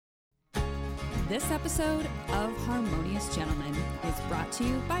This episode of Harmonious Gentlemen is brought to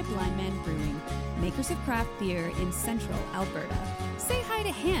you by Blind Man Brewing, makers of craft beer in central Alberta. Say hi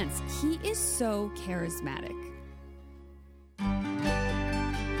to Hans. He is so charismatic.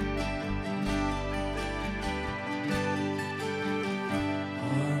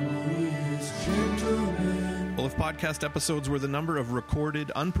 Well, if podcast episodes were the number of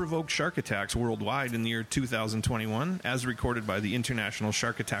recorded unprovoked shark attacks worldwide in the year 2021, as recorded by the International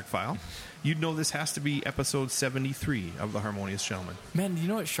Shark Attack File, you'd know this has to be episode 73 of The Harmonious Gentlemen. Man, you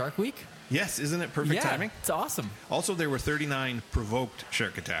know what Shark Week? Yes, isn't it perfect timing? It's awesome. Also, there were 39 provoked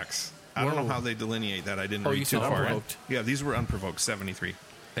shark attacks. I don't know how they delineate that. I didn't read you too said far. unprovoked. Yeah, these were unprovoked, 73.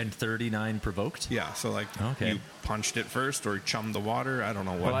 And 39 provoked? Yeah, so like Okay. you punched it first or chummed the water. I don't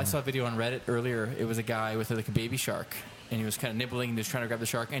know what. Well, I saw a video on Reddit earlier. It was a guy with like a baby shark, and he was kind of nibbling and he was trying to grab the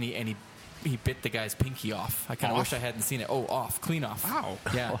shark, and he bit the guy's pinky off. I kind of wish I hadn't seen it. Oh, off, clean off. Wow.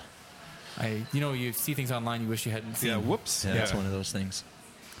 Yeah. You see things online you wish you hadn't seen. Yeah, whoops. Yeah, that's one of those things.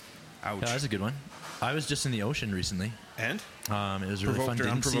 Ouch. Yeah, that's a good one. I was just in the ocean recently. And? It was really fun. Provoked or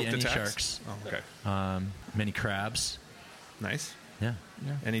Didn't see unprovoked any attacks? sharks. Oh, okay. Many crabs. Nice. Yeah.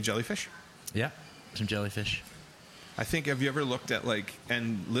 Any jellyfish? Yeah. Some jellyfish. I think, have you ever looked at,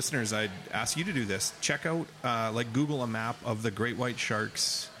 and listeners, I'd ask you to do this, check out, Google a map of the great white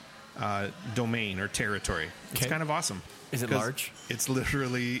shark's domain or territory. It's Okay. kind of awesome. Is it 'Cause large? It's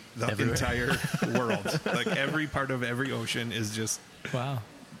literally the Everywhere. entire world. Like, every part of every ocean is just Wow.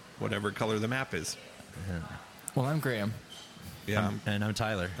 whatever color the map is. Well, I'm Graham, Yeah. And I'm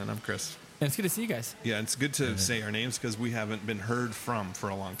Tyler. And I'm Chris. and it's good to see you guys. Yeah, it's good to say our names because we haven't been heard from for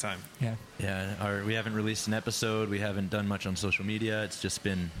a long time. Yeah. Yeah. We haven't released an episode. We haven't done much on social media. It's just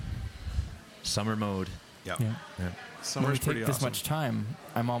been summer mode. Yeah. Yeah. Yeah. When we Summer's take pretty this awesome. much time,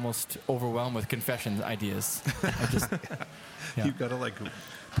 I'm almost overwhelmed with confession ideas. I just, yeah. You've got to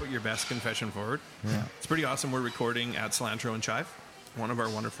put your best confession forward. Yeah. It's pretty awesome. We're recording at Cilantro and Chive, one of our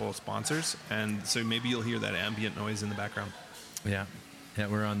wonderful sponsors, and so maybe you'll hear that ambient noise in the background. Yeah. Yeah.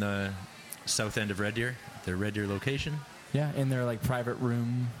 We're on the south end of Red Deer, their Red Deer location. Yeah, in their private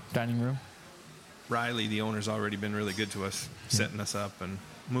room, dining room. Riley, the owner's already been really good to us, setting us up and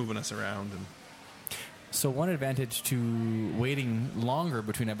moving us around. And So one advantage to waiting longer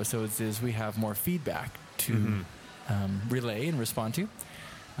between episodes is we have more feedback to relay and respond to.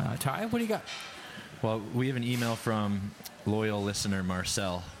 Ty, what do you got? Well, we have an email from loyal listener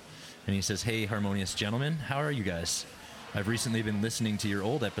Marcel, and he says, "Hey, Harmonious Gentlemen, how are you guys? I've recently been listening to your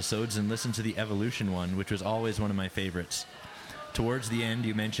old episodes and listened to the Evolution one, which was always one of my favorites. Towards the end,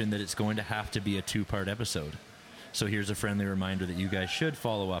 you mentioned that it's going to have to be a 2-part episode. So here's a friendly reminder that you guys should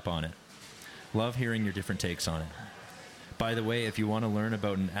follow up on it. Love hearing your different takes on it. By the way, if you want to learn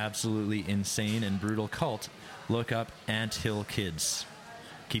about an absolutely insane and brutal cult, look up Ant Hill Kids.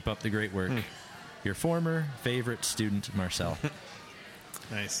 Keep up the great work. Your former favorite student, Marcel."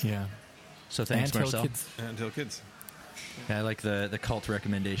 nice. Yeah. So thanks, Ant Hill Marcel. Kids. Until kids. Yeah, I like the cult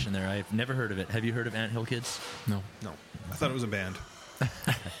recommendation there. I've never heard of it. Have you heard of Ant Hill Kids? No. No, I thought it was a band.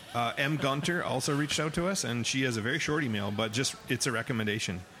 M. Gunter also reached out to us, and she has a very short email, but it's a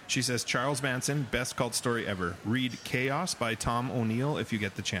recommendation. She says, Charles Manson, best cult story ever. Read Chaos by Tom O'Neill if you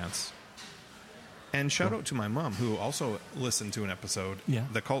get the chance. And shout out to my mom, who also listened to an episode,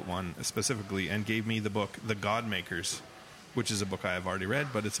 the cult one specifically, and gave me the book, The God Makers, which is a book I have already read,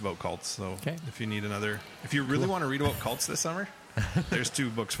 but it's about cults. So if you need if you really want to read about cults this summer, there's 2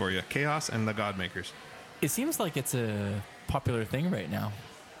 books for you, Chaos and The God Makers. It seems like it's a popular thing right now.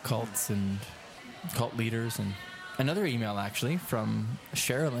 Cults and cult leaders. And another email, actually, from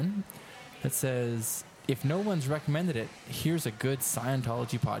Sherilyn that says, if no one's recommended it, here's a good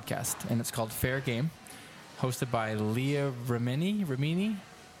Scientology podcast. And it's called Fair Game, hosted by Leah Remini,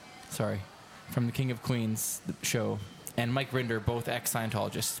 from the King of Queens show, and Mike Rinder, both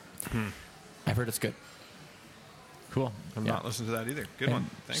ex-Scientologists. I've heard it's good. Cool. I've not listened to that either. Good And one.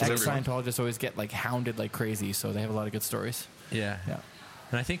 Thanks, everyone. Ex-Scientologists always get hounded like crazy, so they have a lot of good stories. Yeah.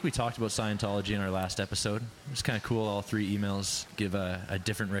 And I think we talked about Scientology in our last episode. It's kind of cool. All 3 emails give a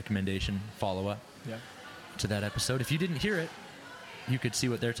different recommendation follow-up to that episode. If you didn't hear it, you could see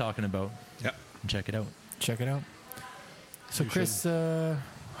what they're talking about. Yep. And check it out. So, Chris, how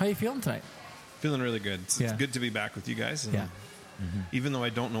you feeling tonight? Feeling really good. It's good to be back with you guys. And even though I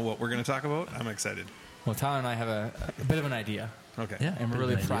don't know what we're going to talk about, I'm excited. Well, Tyler and I have a bit of an idea. Okay. Yeah. And we're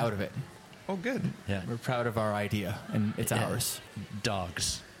really proud of it. Oh, good. Yeah. We're proud of our idea, and it's ours.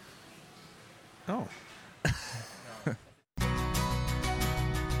 Dogs. Oh.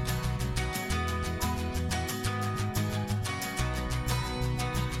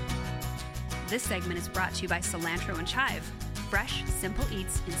 This segment is brought to you by Cilantro and Chive, fresh, simple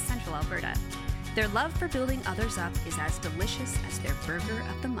eats in central Alberta. Their love for building others up is as delicious as their burger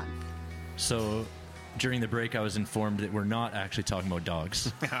of the month. So during the break, I was informed that we're not actually talking about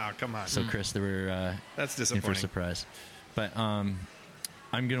dogs. Ah, come on. So, Chris, they were That's in for a disappointing. surprise. But I'm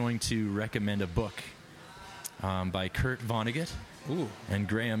going to recommend a book by Kurt Vonnegut. Ooh. And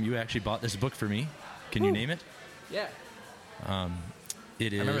Graham, you actually bought this book for me. Can you name it? Yeah.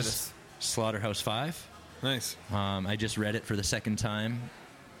 It is remember this. Slaughterhouse-Five. Nice. I just read it for the second time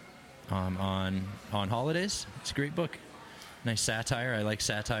on holidays. It's a great book. Nice satire. I like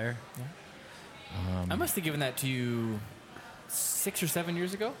satire. I must have given that to you 6 or 7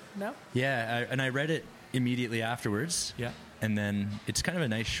 years ago now. Yeah, and I read it immediately afterwards. Yeah. And then it's kind of a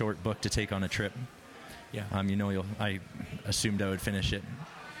nice short book to take on a trip. Yeah. I assumed I would finish it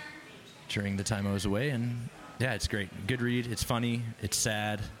during the time I was away, and yeah, it's great. Good read. It's funny. It's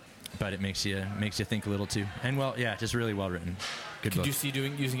sad, but it makes you think a little too. And just really well written. Good Could book. you see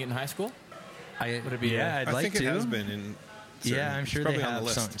using it in high school? Would it be? I'd I like think to. it has been in. Yeah, I'm sure it's they probably on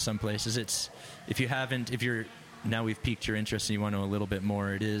have the list. some places. It's if you're now we've piqued your interest and you want to know a little bit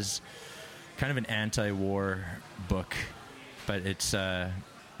more. It is kind of an anti-war book, but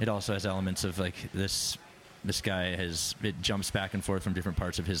it also has elements of like this guy it jumps back and forth from different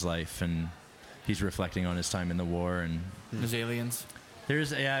parts of his life, and he's reflecting on his time in the war. And There's aliens.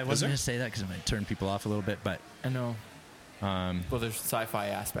 I wasn't going to say that because it might turn people off a little bit, but I know. Well, there's sci-fi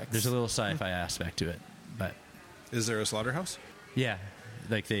aspects. there's a little sci-fi aspect to it, but Is there a slaughterhouse? yeah,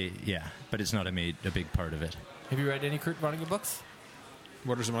 but it's not a big part of it. Have you read any Kurt Vonnegut books?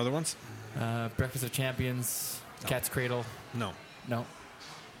 What are some other ones? Breakfast of Champions, Cat's Cradle. No. No,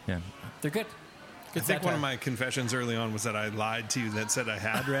 Yeah. they're good. I think one of my confessions early on was that I lied to you that said I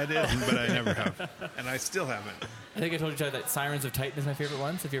had read it, but I never have. And I still haven't. I think I told you that Sirens of Titan is my favorite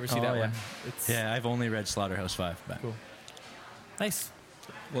one. So if you ever see that one, it's I've only read Slaughterhouse-Five, but cool. Nice.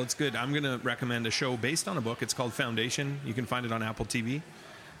 Well, it's good. I'm going to recommend a show based on a book. It's called Foundation. You can find it on Apple TV.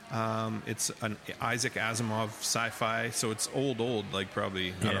 It's an Isaac Asimov sci-fi, so it's old, like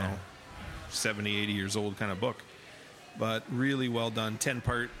probably, I don't know, 70, 80 years old kind of book. But really well done.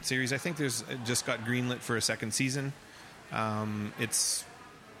 10-part series. I think it just got greenlit for a second season. It's,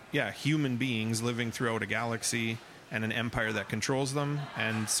 human beings living throughout a galaxy and an empire that controls them,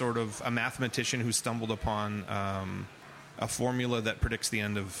 and sort of a mathematician who stumbled upon a formula that predicts the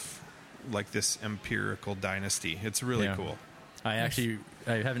end of like this empirical dynasty. It's really cool. I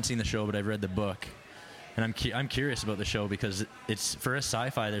haven't seen the show, but I've read the book, and I'm curious about the show because it's for a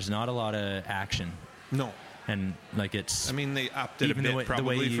sci-fi. There's not a lot of action. No. And like it's. I mean, they upped it a even bit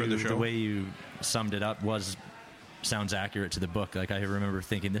probably for the show. The way you summed it up sounds accurate to the book. Like I remember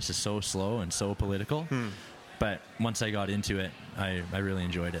thinking this is so slow and so political, but once I got into it, I really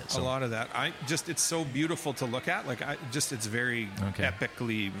enjoyed it. So. A lot of that. It's so beautiful to look at. Like it's very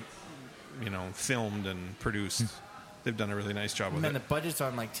epically, filmed and produced. They've done a really nice job with it. And the budget's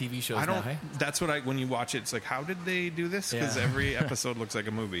on like TV shows now, hey? That's what when you watch it, it's like, how did they do this? Because every episode looks like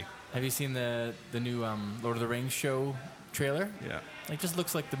a movie. Have you seen the new Lord of the Rings show trailer? Yeah. Like, just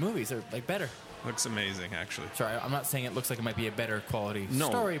looks like the movies. They're like better. Looks amazing, actually. Sorry, I'm not saying it looks like it might be a better quality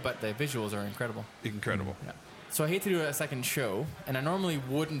story, but the visuals are incredible. Incredible. Yeah. So I hate to do a second show, and I normally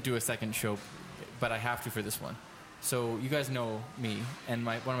wouldn't do a second show, but I have to for this one. So you guys know me, and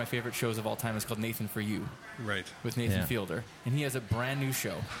one of my favorite shows of all time is called Nathan For You. Right. With Nathan Fielder. And he has a brand new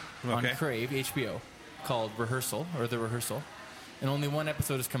show on Crave, HBO, called Rehearsal, or The Rehearsal. And only one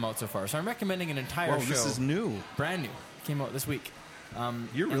episode has come out so far. So I'm recommending an entire show. This is new. Brand new. Came out this week.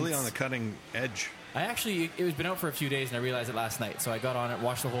 You're really on the cutting edge. It was been out for a few days, and I realized it last night. So I got on it,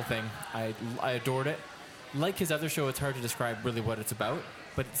 watched the whole thing. I adored it. Like his other show, it's hard to describe really what it's about.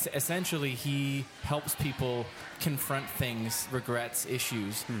 But essentially, he helps people confront things, regrets,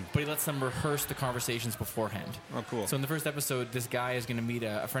 issues, but he lets them rehearse the conversations beforehand. Oh, cool. So in the first episode, this guy is going to meet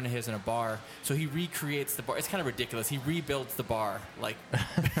a friend of his in a bar. So he recreates the bar. It's kind of ridiculous. He rebuilds the bar, like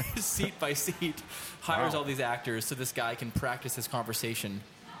seat by seat, hires all these actors so this guy can practice his conversation.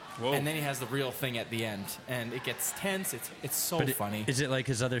 Whoa. And then he has the real thing at the end. And it gets tense. It's so funny. Is it like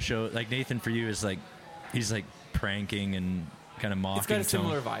his other show? Like Nathan For You is like, he's like pranking and kind of mocking. It's got a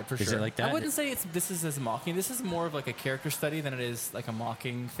similar vibe for sure. Is it like that? I wouldn't say this is as mocking. This is more of like a character study than it is like a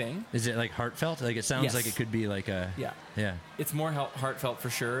mocking thing. Is it like heartfelt? Like it sounds like it could be like a yeah. It's more heartfelt for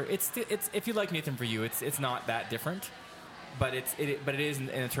sure. It's if you like Nathan For You, it's not that different, but it is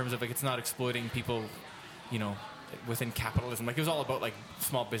in terms of like it's not exploiting people, within capitalism. Like it was all about like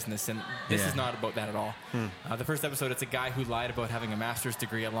small business, and this is not about that at all. The first episode, it's a guy who lied about having a master's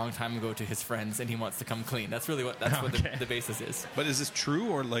degree a long time ago to his friends, and he wants to come clean. That's really what the basis is. But is this true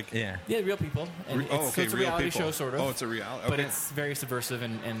or like real people? And so it's a reality show sort of. Oh, it's a reality. But it's very subversive,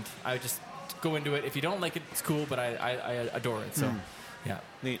 and I just go into it. If you don't like it, it's cool, but I adore it. So, yeah.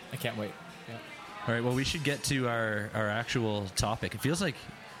 Neat. I can't wait. Yeah. All right, well, we should get to our actual topic. It feels like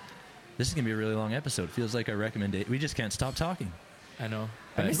this is going to be a really long episode. It feels like our recommendation. We just can't stop talking. I know.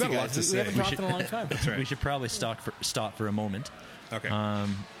 But I miss we've you got guys. lots to We haven't say. talked in a long time. That's right. We should probably stop for a moment. Okay.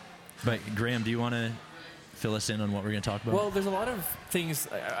 But Graham, do you want to fill us in on what we're going to talk about? Well, there's a lot of things.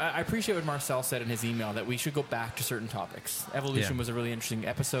 I appreciate what Marcel said in his email, that we should go back to certain topics. Evolution Yeah. was a really interesting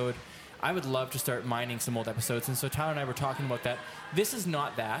episode. I would love to start mining some old episodes, and so Tyler and I were talking about that. This is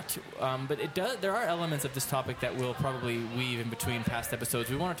not that, but it does. There are elements of this topic that we'll probably weave in between past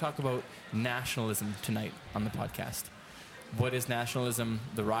episodes. We want to talk about nationalism tonight on the podcast. What is nationalism?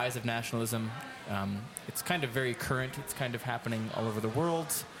 The rise of nationalism. It's kind of very current. It's kind of happening all over the world.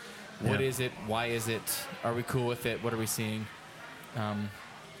 What Yeah. is it? Why is it? Are we cool with it? What are we seeing?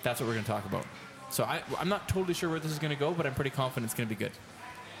 That's what we're going to talk about. So I'm not totally sure where this is going to go, but I'm pretty confident it's going to be good.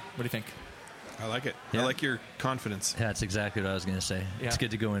 What do you think? I like it. Yeah. I like your confidence. Yeah, that's exactly what I was going to say. Yeah. It's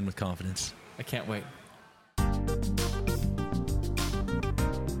good to go in with confidence. I can't wait.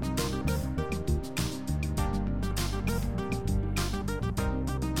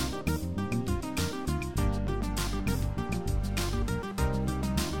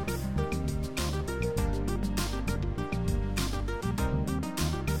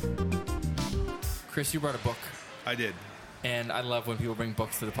 Chris, you brought a book, I did. and I love when people bring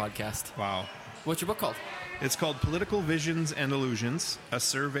books to the podcast. Wow. What's your book called? It's called Political Visions and Illusions, a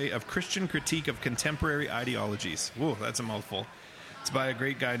survey of Christian critique of contemporary ideologies. Whoa, that's a mouthful. It's by a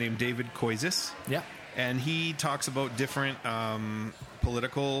great guy named David Koyzis. Yeah. And he talks about different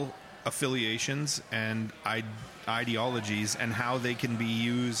political affiliations and ideologies and how they can be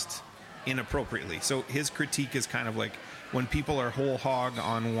used inappropriately. So his critique is kind of like when people are whole hog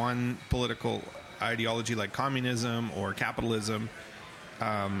on one political ideology like communism or capitalism,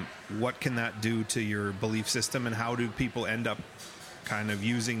 what can that do to your belief system, and how do people end up kind of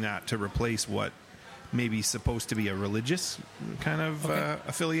using that to replace what maybe supposed to be a religious kind of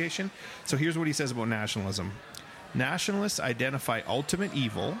affiliation? So here's what he says about nationalism. Nationalists identify ultimate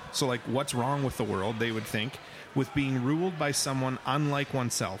evil, so like what's wrong with the world, they would think, with being ruled by someone unlike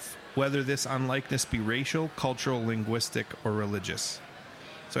oneself, whether this unlikeness be racial, cultural, linguistic, or religious.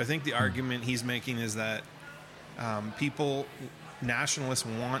 So I think the argument he's making is that nationalists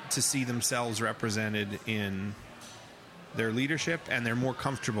want to see themselves represented in their leadership, and they're more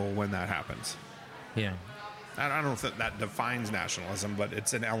comfortable when that happens. Yeah. I don't know if that defines nationalism, but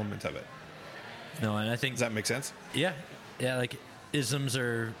it's an element of it. No, and I think Does that make sense? Yeah, like isms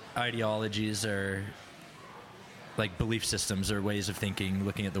or ideologies or like belief systems or ways of thinking,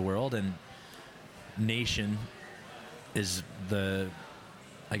 looking at the world, and nation is the,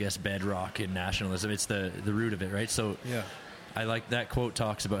 I guess, bedrock in nationalism. It's the root of it, right? So Yeah. I like that quote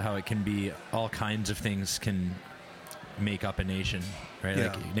talks about how it can be all kinds of things can make up a nation, right? Yeah.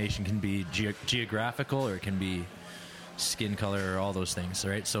 Like a nation can be geographical, or it can be skin color, or all those things,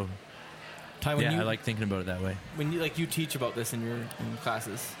 right? So Ty, when yeah, you, I like thinking about it that way. when you teach about this in your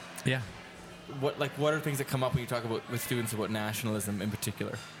classes. Yeah. What are things that come up when you talk about with students about nationalism in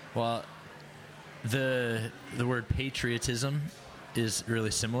particular? Well, the word patriotism is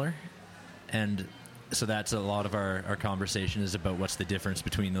really similar, and so that's a lot of our conversation is about what's the difference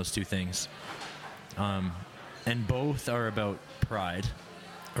between those two things. And both are about pride,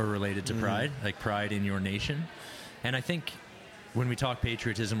 or related to pride, like pride in your nation. And I think when we talk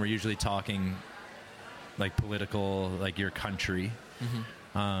patriotism, we're usually talking like political, like your country.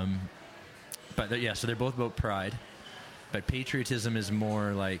 So they're both about pride. But patriotism is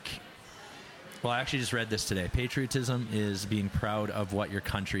more like, well, I actually just read this today. Patriotism is being proud of what your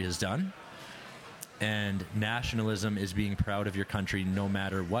country has done. And nationalism is being proud of your country no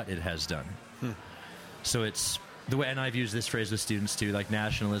matter what it has done. So it's the way, and I've used this phrase with students too, like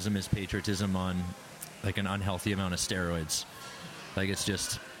nationalism is patriotism on like an unhealthy amount of steroids. Like it's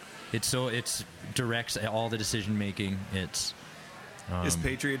directs all the decision making. It's Is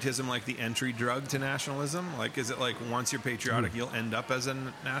patriotism like the entry drug to nationalism? Like, is it like once you're patriotic, you'll end up as a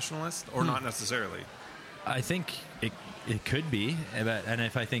nationalist, or not necessarily? I think it could be, and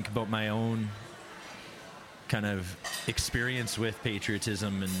if I think about my own kind of experience with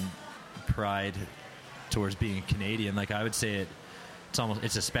patriotism and pride towards being Canadian, like I would say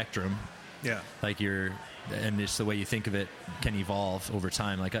it's a spectrum. Yeah. Like and just the way you think of it can evolve over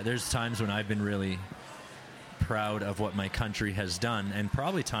time. Like there's times when I've been really proud of what my country has done, and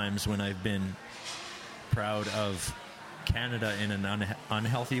probably times when I've been proud of Canada in an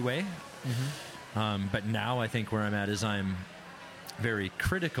unhealthy way. But now I think where I'm at is I'm very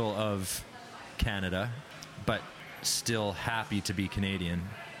critical of Canada, but still happy to be Canadian,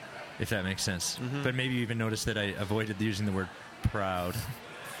 if that makes sense. But maybe you even noticed that I avoided using the word proud.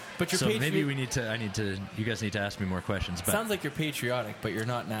 But you're So maybe you guys need to ask me more questions. But Sounds like you're patriotic, but you're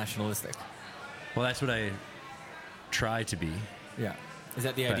not nationalistic. well, that's what I try to be. Yeah. Is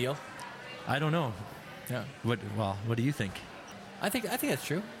that the But- ideal? I don't know. Yeah. What do you think? I think that's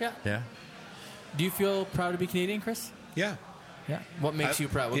true. Yeah. Yeah. Do you feel proud to be Canadian, Chris? Yeah. Yeah. What makes you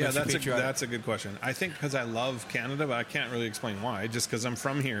proud? What makes you patriotic? that's a good question. I think because I love Canada, but I can't really explain why. Just because I'm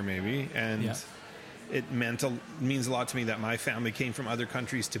from here, maybe, and Yeah. it means a lot to me that my family came from other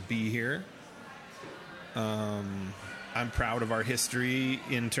countries to be here. I'm proud of our history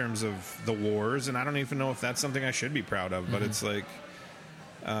in terms of the wars, and I don't even know if that's something I should be proud of. But it's like,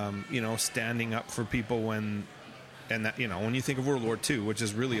 standing up for people when you think of World War II, which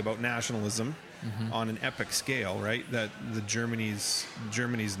is really about nationalism on an epic scale, right? That the Germany's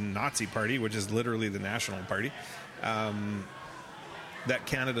Nazi party, which is literally the National Party, that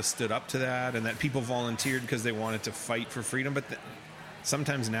Canada stood up to that, and that people volunteered because they wanted to fight for freedom. But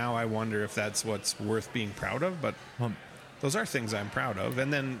sometimes now I wonder if that's what's worth being proud of. But those are things I'm proud of.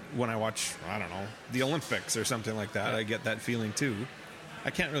 And then when I watch, I don't know, the Olympics or something like that, I get that feeling too.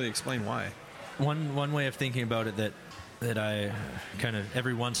 I can't really explain why. One way of thinking about it that I kind of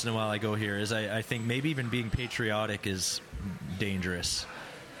every once in a while I go here is I think maybe even being patriotic is dangerous.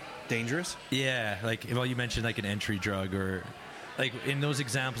 Dangerous? Yeah, like, well, you mentioned like an entry drug, or like in those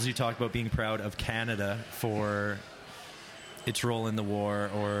examples you talked about being proud of Canada for its role in the war,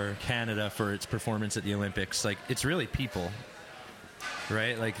 or Canada for its performance at the Olympics. Like, it's really people,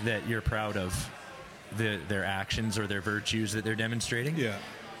 right? Like, that you're proud of their actions or their virtues that they're demonstrating. Yeah.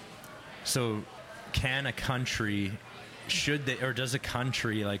 So can a country, does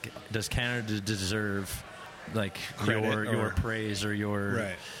Canada deserve like Credit your praise or your,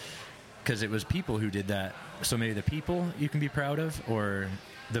 Right. because it was people who did that. So maybe the people you can be proud of, or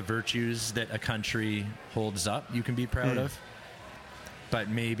the virtues that a country holds up you can be proud of. But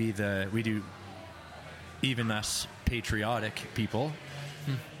maybe even us patriotic people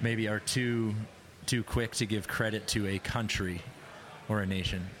maybe are too quick to give credit to a country or a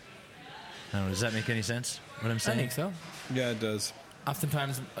nation. I don't know, does that make any sense, what I'm saying? I think so. Yeah, it does.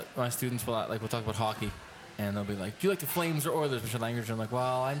 Oftentimes, my students will talk about hockey, and they'll be like, "Do you like the Flames or Oilers?" Which are language. And I'm like,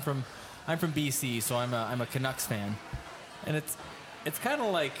 "Well, I'm from BC, so I'm a Canucks fan," and it's kind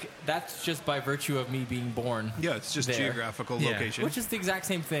of like that's just by virtue of me being born. Yeah, it's just there, geographical location. which is the exact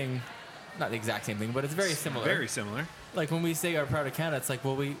same thing. Not the exact same thing, but it's very similar. Very similar. Like when we say we're proud of Canada, it's like,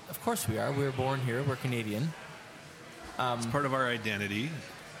 well, of course we are. We were born here. We're Canadian. It's part of our identity.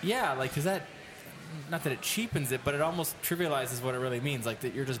 Yeah, like, because that, not that it cheapens it, but it almost trivializes what it really means. Like,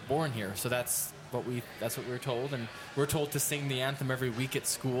 that you're just born here. So that's what we're told. And we're told to sing the anthem every week at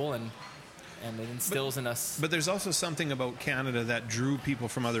school, and it instills in us. But there's also something about Canada that drew people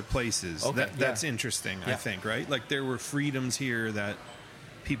from other places. Okay, That's interesting, I think, right? Like, there were freedoms here that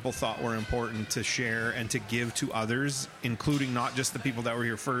people thought were important to share and to give to others, including not just the people that were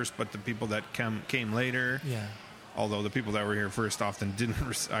here first, but the people that came later. Yeah. Although the people that were here first often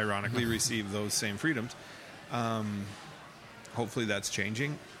didn't, ironically, receive those same freedoms. Hopefully that's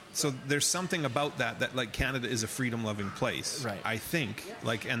changing. So there's something about that like Canada is a freedom-loving place. Right. I think,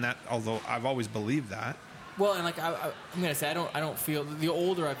 and that, although I've always believed that. Well, and I'm gonna say I don't feel the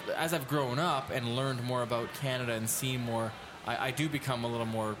older as I've grown up and learned more about Canada and seen more, I do become a little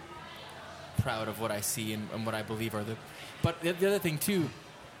more proud of what I see and what I believe are the. But the other thing too,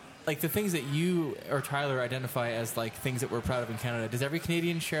 like the things that you or Tyler identify as like things that we're proud of in Canada, does every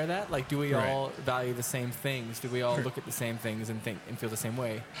Canadian share that? Like, do we all value the same things? Do we all look at the same things and think and feel the same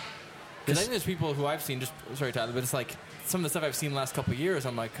way? Because I think there's people who I've seen, sorry Tyler, but it's like some of the stuff I've seen the last couple of years,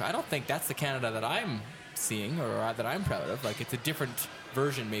 I'm like, I don't think that's the Canada that I'm seeing or that I'm proud of. Like, it's a different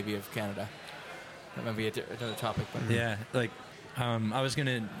version maybe of Canada. That might be another topic. But Yeah, like I was going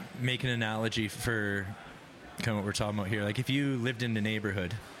to make an analogy for kind of what we're talking about here. Like, if you lived in a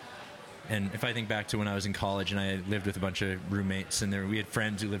neighborhood, and if I think back to when I was in college and I lived with a bunch of roommates, and we had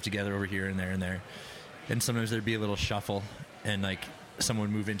friends who lived together over here and there, and sometimes there'd be a little shuffle, and like someone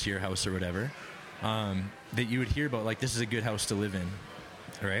would move into your house or whatever, that you would hear about, like, this is a good house to live in,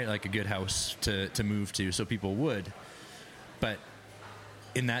 right? Like a good house to move to, so people would. But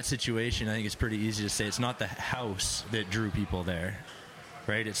in that situation, I think it's pretty easy to say it's not the house that drew people there,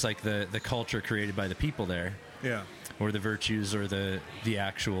 right? It's like the culture created by the people there. Yeah. Or the virtues or the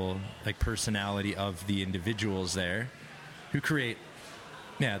actual like personality of the individuals there who create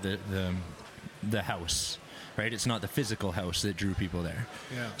the house, right? It's not the physical house that drew people there.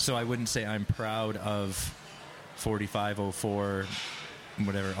 Yeah. So I wouldn't say I'm proud of 4504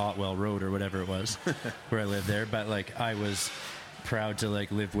 whatever Otwell Road or whatever it was where I lived there, but like I was proud to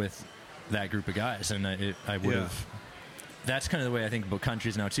like live with that group of guys, and I would have. That's kind of the way I think about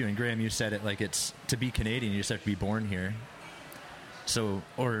countries now too. And Graham, you said it, like it's to be Canadian, you just have to be born here. So,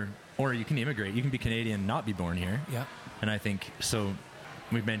 or you can immigrate. You can be Canadian and not be born here. Yeah. And I think so.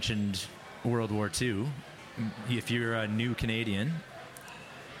 We mentioned World War II. If you're a new Canadian,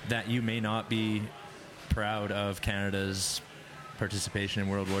 that you may not be proud of Canada's participation in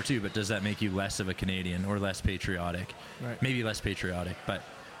World War II, but does that make you less of a Canadian or less patriotic? Right. Maybe less patriotic, but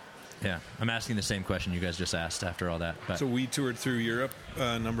yeah, I'm asking the same question you guys just asked after all that. But So we toured through Europe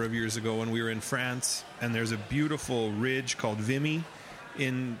a number of years ago when we were in France, and there's a beautiful ridge called Vimy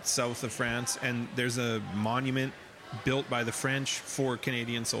in south of France, and there's a monument built by the French for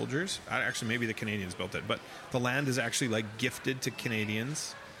Canadian soldiers. Actually, maybe the Canadians built it, but the land is actually like gifted to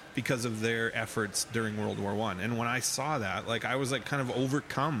Canadians because of their efforts during World War I. And when I saw that, like I was like kind of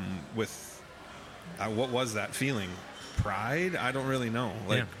overcome with what was that feeling? Pride? I don't really know.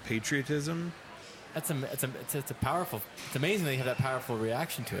 Like patriotism? It's a powerful. It's amazing that you have that powerful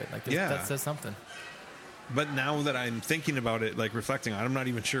reaction to it. Like that says something. But now that I'm thinking about it, like reflecting on it, I'm not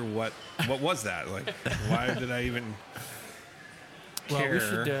even sure what was that. Like, why did I even care?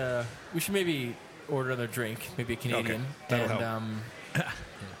 Well, we should maybe order another drink, maybe a Canadian. Okay, that'll help.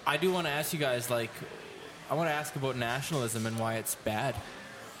 I do want to ask you guys, like, I want to ask about nationalism and why it's bad.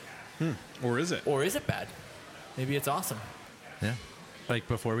 Or is it? Or is it bad? Maybe it's awesome. yeah, like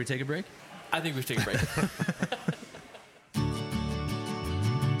before we take a break. I think we should take a break.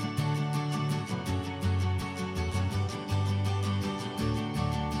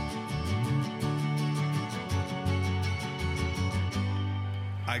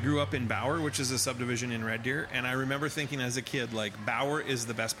 I grew up in Bauer, which is a subdivision in Red Deer, and I remember thinking as a kid, like, Bauer is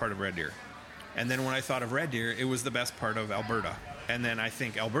the best part of Red Deer. And then when I thought of Red Deer, it was the best part of Alberta. And then I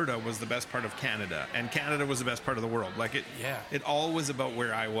think Alberta was the best part of Canada, and Canada was the best part of the world. Like it all was about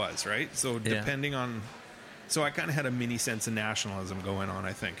where I was, right? So depending on, so I kind of had a mini sense of nationalism going on,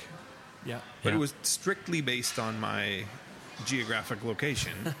 I think. Yeah. But it was strictly based on my geographic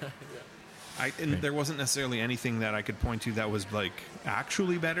location. And there wasn't necessarily anything that I could point to that was like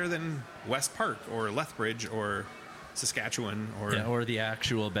actually better than West Park or Lethbridge or Saskatchewan or the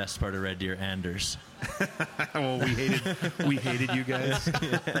actual best part of Red Deer, Anders. Well, we hated you guys.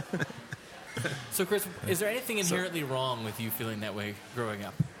 So, Chris, is there anything inherently wrong with you feeling that way growing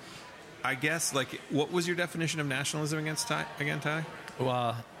up? I guess, like, what was your definition of nationalism again, Ty?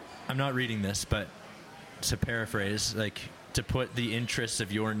 Well, I'm not reading this, but to paraphrase, like, to put the interests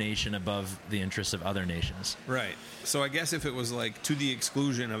of your nation above the interests of other nations. Right. So I guess if it was like to the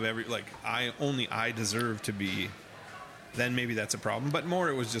exclusion of I deserve to be, then maybe that's a problem. But more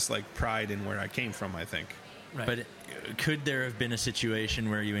it was just like pride in where I came from, I think. Right. But could there have been a situation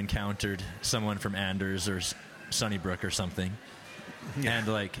where you encountered someone from Anders or Sunnybrook or something and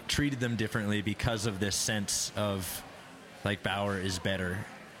like treated them differently because of this sense of like Bauer is better?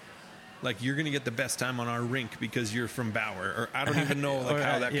 Like, you're going to get the best time on our rink because you're from Bauer. Or I don't even know like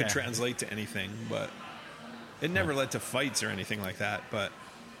how that could translate to anything. But it never led to fights or anything like that. But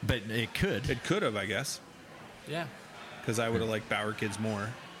it could. It could have, I guess. Yeah. Because I would have liked Bauer kids more.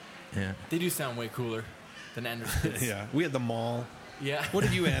 Yeah. They do sound way cooler than Anders kids. Yeah. We had the mall. Yeah. What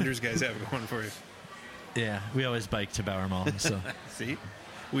did you Anders guys have going for you? Yeah. We always biked to Bauer Mall. So See?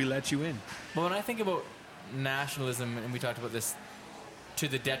 We let you in. But when I think about nationalism, and we talked about this, to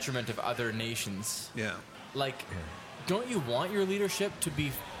the detriment of other nations. Yeah. Like, don't you want your leadership to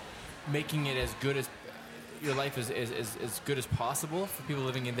be making it as good as your life is as good as possible for people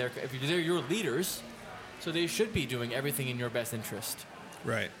living in their? If they're your leaders, so they should be doing everything in your best interest.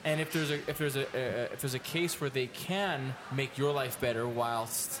 Right. And if there's a case where they can make your life better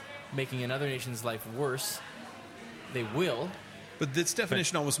whilst making another nation's life worse, they will. But this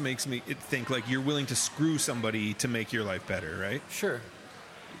definition almost makes me think like you're willing to screw somebody to make your life better, right? Sure.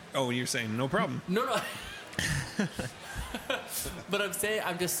 Oh, and you're saying no problem. No. But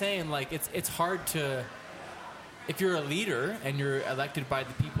I'm just saying, like, it's hard to, if you're a leader and you're elected by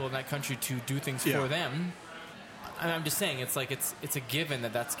the people in that country to do things for them. I'm just saying, it's like it's a given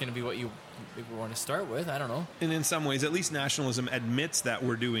that's going to be what you want to start with. I don't know. And in some ways, at least nationalism admits that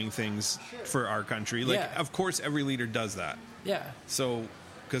we're doing things for our country. Like, of course, every leader does that. Yeah. So,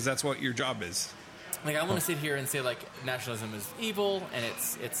 because that's what your job is. Like, I want to sit here and say, like, nationalism is evil and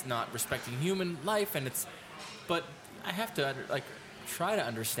it's not respecting human life, but I have to try to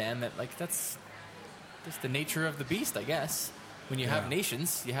understand that, like, that's just the nature of the beast, I guess. When you have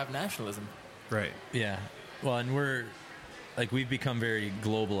nations, you have nationalism. Right. Yeah. Well, and we've become very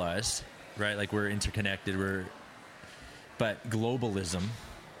globalized, right? Like, we're interconnected. But globalism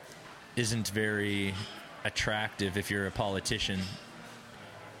isn't very attractive if you're a politician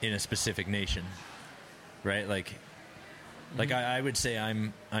in a specific nation, right? Like I would say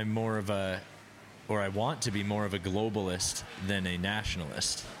I'm more of a, or I want to be more of a globalist than a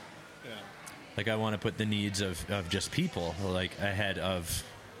nationalist. Yeah. Like I want to put the needs of just people like ahead of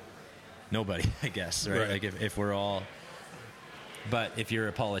nobody, I guess, right? Like if we're all, but if you're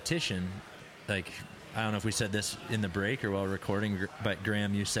a politician, like I don't know if we said this in the break or while recording, but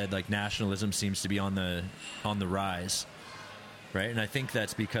Graham, you said like nationalism seems to be on the rise, right? And I think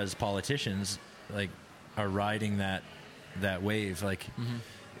that's because politicians like are riding that wave. Like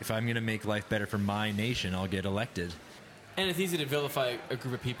if I'm going to make life better for my nation, I'll get elected. And it's easy to vilify a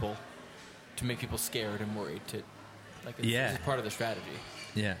group of people to make people scared and worried. It's part of the strategy.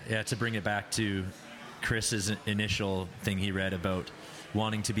 Yeah. To bring it back to Chris's initial thing he read about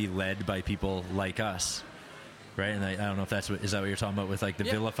wanting to be led by people like us, right? And I don't know if is that what you're talking about with like the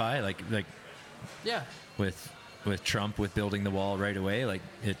vilify, like with Trump with building the wall right away, like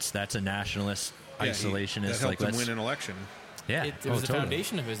that's a nationalist isolationist. That helped him win an election. Yeah, it was the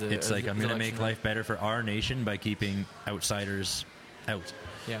foundation of his. It's like I'm going to make life better for our nation by keeping outsiders out.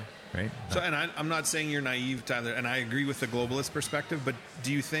 Yeah. Right. So, and I'm not saying you're naive, Tyler, and I agree with the globalist perspective, but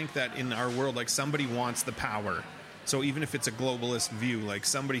do you think that in our world, like somebody wants the power? So even if it's a globalist view, like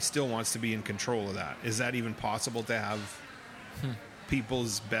somebody still wants to be in control of that. Is that even possible to have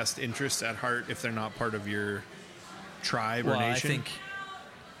people's best interests at heart if they're not part of your tribe or nation?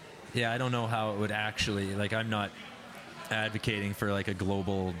 I don't know how it would actually, like I'm not advocating for like a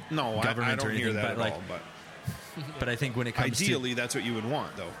global government I don't or anything, hear that but at all. But I think when it comes ideally, that's what you would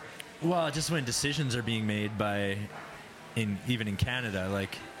want, though. Well, just when decisions are being made even in Canada,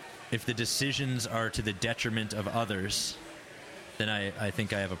 like if the decisions are to the detriment of others, then I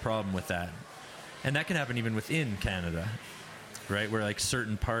think I have a problem with that. And that can happen even within Canada, right? Where like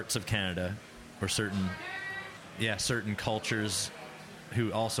certain parts of Canada or certain cultures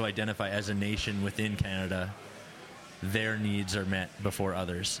who also identify as a nation within Canada, their needs are met before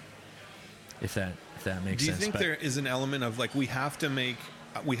others. If that makes sense. Do you think there is an element of like we have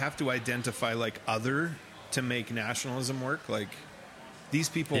to identify like other to make nationalism work? Like these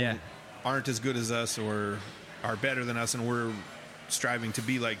people aren't as good as us or are better than us, and we're striving to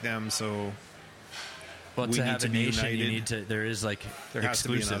be like them. So, well, we to need have to a be nation, united. you need to. There is like there has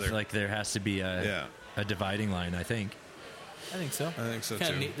exclusive. To be another. Like there has to be a dividing line. I think. I think so.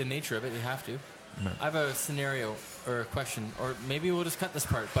 Too. The nature of it, you have to. Right. I have a scenario or a question, or maybe we'll just cut this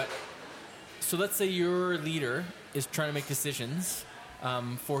part. But so let's say your leader is trying to make decisions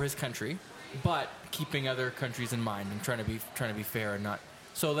for his country, but keeping other countries in mind and trying to be fair and not.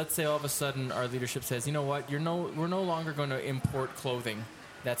 So let's say all of a sudden our leadership says, you know what, we're no longer going to import clothing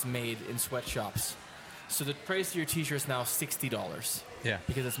that's made in sweatshops. So the price of your T-shirt is now $60. Yeah.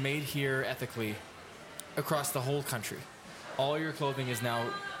 Because it's made here ethically across the whole country. All your clothing is now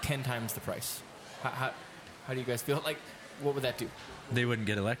 10 times the price. How do you guys feel? Like, what would that do? They wouldn't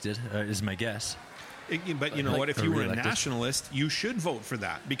get elected, is my guess. But you know what? If you were a nationalist, you should vote for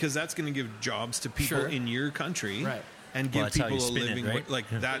that because that's going to give jobs to people in your country, right? And give people a living right? like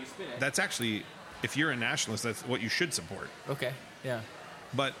that. That's actually, if you're a nationalist, that's what you should support. Okay, yeah.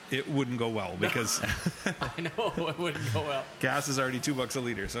 But it wouldn't go well because I know it wouldn't go well. Gas is already $2 a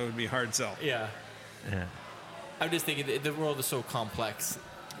liter, so it would be a hard sell. Yeah. I'm just thinking the world is so complex,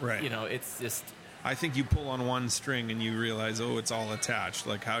 right? You know, it's just. I think you pull on one string and you realize, oh, it's all attached.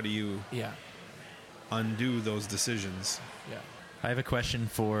 Like, how do you undo those decisions? Yeah. I have a question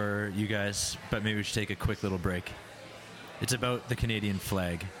for you guys, but maybe we should take a quick little break. It's about the Canadian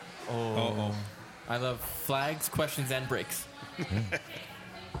flag. Oh. I love flags, questions, and breaks.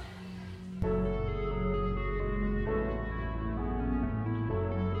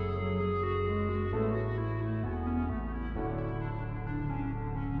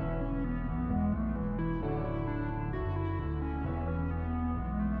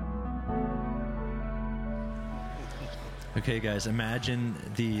 Okay, guys, imagine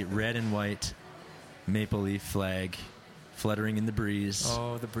the red and white maple leaf flag fluttering in the breeze.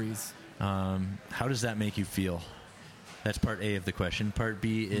 Oh, the breeze. How does that make you feel? That's part A of the question. Part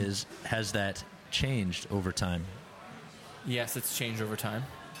B is, has that changed over time? Yes, it's changed over time.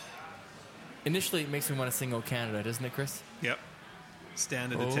 Initially, it makes me want to sing "O Canada," doesn't it, Chris? Yep.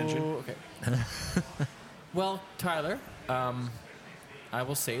 Stand at attention. Oh, okay. Well, Tyler, I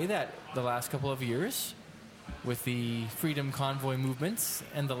will say that the last couple of years, with the Freedom Convoy movements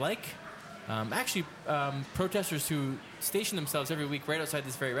and the like, protesters who station themselves every week right outside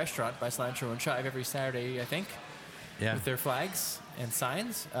this very restaurant by Cilantro and Chive every Saturday, I think, with their flags and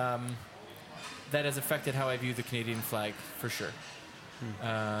signs, that has affected how I view the Canadian flag for sure.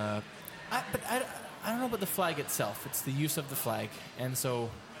 I don't know about the flag itself. It's the use of the flag. And so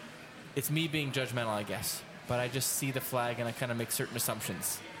it's me being judgmental, I guess. But I just see the flag and I kind of make certain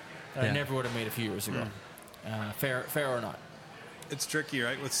assumptions that I Yeah. never would have made a few years ago. Fair or not. It's tricky,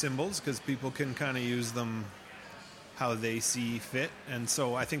 right, with symbols, because people can kind of use them how they see fit. And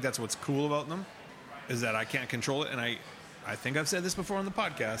so I think that's what's cool about them, is that I can't control it. And I think I've said this before on the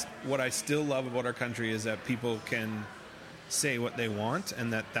podcast. What I still love about our country is that people can say what they want,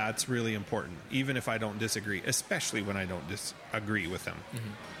 and that's really important, even if I don't disagree, especially when I don't disagree with them.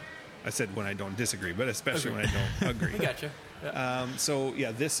 I said when I don't disagree, but especially when I don't agree. We gotcha. Yeah. So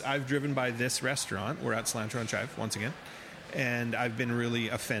yeah, I've driven by this restaurant. We're at Cilantro and Chive once again, and I've been really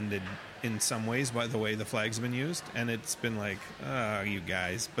offended in some ways by the way the flag's been used, and it's been like, oh, you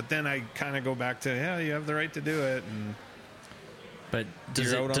guys. But then I kind of go back to, yeah, you have the right to do it, and But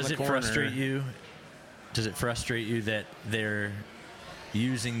does You're out on it the corner. frustrate you? Does it frustrate you that they're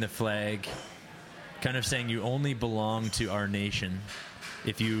using the flag, kind of saying you only belong to our nation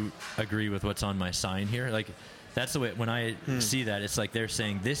if you agree with what's on my sign here? Like, that's the way, when I see that, it's like they're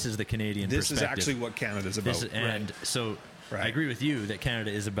saying this is the Canadian this is perspective. actually what Canada's about. So Right. I agree with you that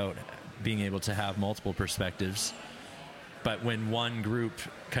Canada is about being able to have multiple perspectives. But when one group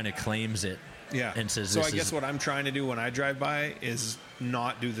kind of claims it, Yeah. and says so this I guess is, what I'm trying to do when I drive by is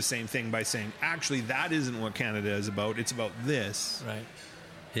not do the same thing by saying, actually, that isn't what Canada is about. It's about this. Right.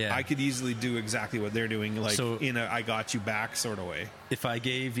 yeah, I could easily do exactly what they're doing, like So- in a I got you back sort of way. if I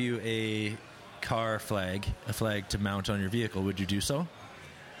gave you a car flag, a flag to mount on your vehicle, would you do so?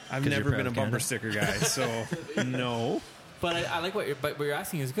 I've 'Cause you're never proud been a of bumper Canada? sticker guy, so no. But I like what you're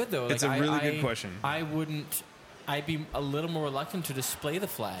asking is good, though. It's a really good question. I'd be a little more reluctant to display the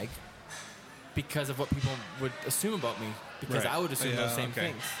flag because of what people would assume about me, because Right. I would assume Yeah, those same okay.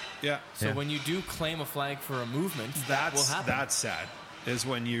 things. Yeah. So Yeah. when you do claim a flag for a movement, that will That's happen. that's sad. Is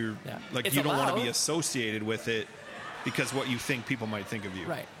when you're Yeah. like It's you don't want to be allowed. associated with it because what you think people might think of you.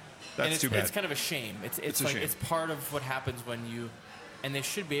 Right. That's and it's, too bad. It's kind of a shame. It's It's a like shame. it's part of what happens when you, and they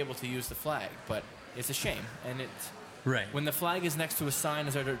should be able to use the flag, but it's a shame. And it's Right. when the flag is next to a sign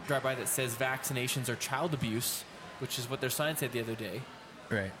as I drive by that says vaccinations are child abuse, which is what their sign said the other day.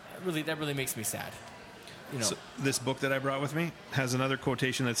 Right. That really makes me sad. You know, So this book that I brought with me has another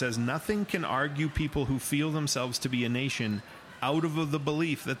quotation that says, "Nothing can argue people who feel themselves to be a nation out of the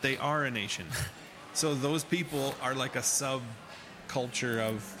belief that they are a nation." So those people are like a subculture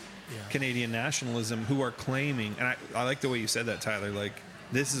of Canadian nationalism who are claiming, and I like the way you said that, Tyler, like,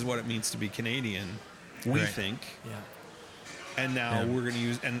 this is what it means to be Canadian, we Right. think, yeah. and now Yeah. we're going to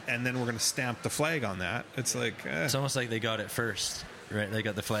use, and then we're going to stamp the flag on that. It's like, It's almost like they got it first, right? They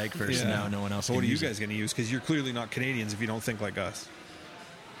got the flag first, and now no one else So can what are you use guys going to use? Because you're clearly not Canadians if you don't think like us.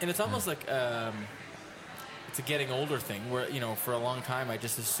 And it's almost like it's a getting older thing where, you know, for a long time I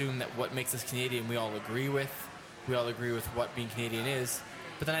just assumed that what makes us Canadian we all agree with. We all agree with what being Canadian is.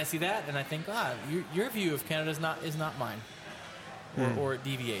 But then I see that and I think, your view of Canada is not mine. Or it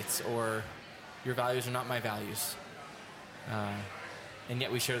deviates, or your values are not my values. And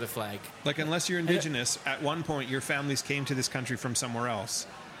yet we share the flag. Like, unless you're Indigenous, at one point your families came to this country from somewhere else.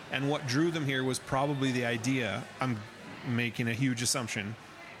 And what drew them here was probably the idea, I'm making a huge assumption,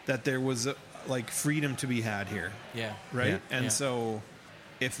 that there was, like, freedom to be had here, Yeah. right? Yeah. And Yeah. so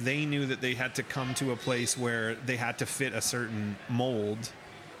if they knew that they had to come to a place where they had to fit a certain mold,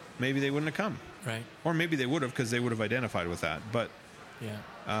 maybe they wouldn't have come. Right. Or maybe they would have, because they would have identified with that. But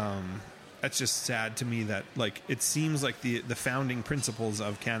Yeah. that's just sad to me that, like, it seems like the founding principles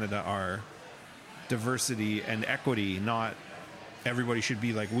of Canada are diversity and equity, not everybody should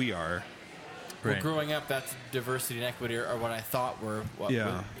be like we are. Well, Right. growing up, that's diversity and equity are what I thought were what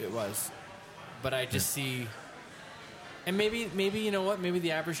Yeah. it was. But I just see, and maybe you know what? Maybe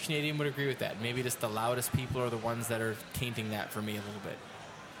the average Canadian would agree with that. Maybe just the loudest people are the ones that are tainting that for me a little bit,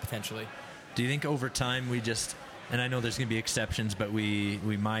 potentially. Do you think over time we just, and I know there's going to be exceptions, but we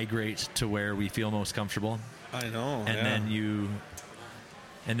migrate to where we feel most comfortable, I know.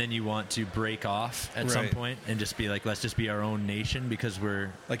 and then you want to break off at some Right. point and just be like, let's just be our own nation because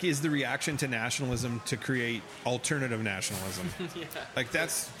we're like, is the reaction to nationalism to create alternative nationalism? Like,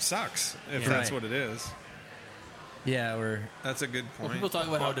 that sucks if Yeah. that's Right. what it is. we're That's a good Well, point. people talk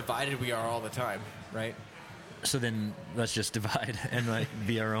about how divided we are all the time, right? so then let's just divide and like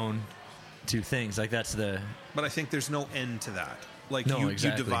be our own two things. Like that's the But I think there's no end to that. Like, No, you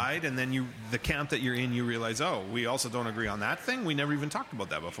exactly. divide, and then the camp that you're in, you realize, oh, we also don't agree on that thing. We never even talked about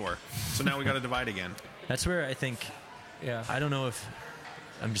that before. So now we got to divide again. that's where I think Yeah. I don't know if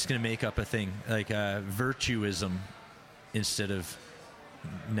I'm just going to make up a thing like virtuism instead of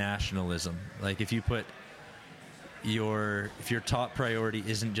nationalism. Like if you put if your top priority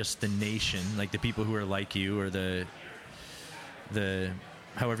isn't just the nation, like the people who are like you, or the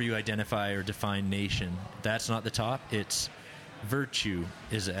however you identify or define nation, that's not the top. It's virtue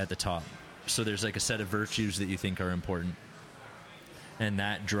is at the top. So there's like a set of virtues that you think are important, and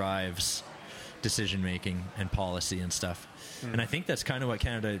that drives decision making and policy and stuff. And I think that's kind of what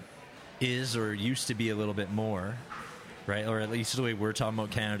Canada is, or used to be a little bit more, right? Or at least the way we're talking about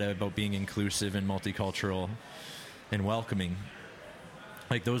Canada, about being inclusive and multicultural and welcoming.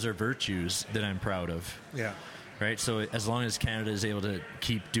 Like, those are virtues that I'm proud of. Yeah. Right? So as long as Canada is able to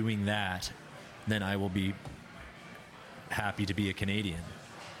keep doing that, then I will be happy to be a Canadian.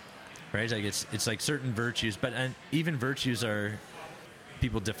 Right? Like, it's like certain virtues, but even virtues are,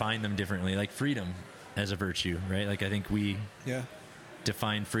 people define them differently. Like freedom as a virtue, right? Like, I think we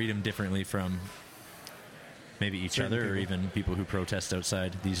define freedom differently from maybe each Certain other, or people. even people who protest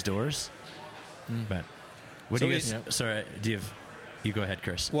outside these doors. But what So do you guys? Yep. Sorry, do you have? You go ahead,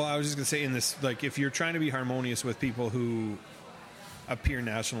 Chris. Well, I was just going to say, in this, like, if you're trying to be harmonious with people who appear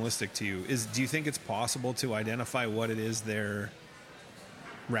nationalistic to you, do you think it's possible to identify what it is they're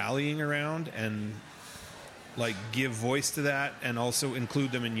rallying around and, like, give voice to that and also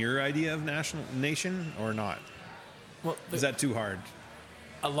include them in your idea of nation, or not? Well, Is that too hard?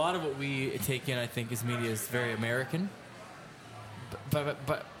 a lot of what we take in, I think, as media is very American.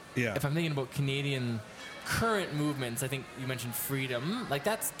 But Yeah. if I'm thinking about Canadian current movements, I think you mentioned freedom. Like,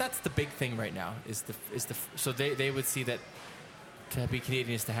 that's the big thing right now. So they would see that to be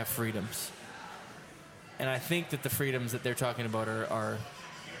Canadian is to have freedoms. And I think that the freedoms that they're talking about are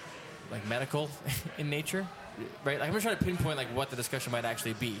like medical in nature, right? Like, I'm just trying to pinpoint like what the discussion might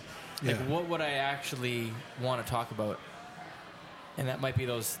actually be. Like, Yeah. what would I actually want to talk about? And that might be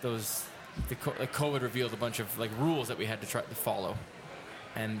like COVID revealed a bunch of like rules that we had to try to follow,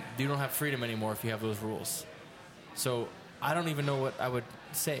 and you don't have freedom anymore if you have those rules. So I don't even know what I would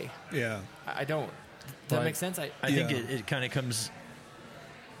say. Yeah. I don't. Does Well, that make sense? I think Yeah. it kind of comes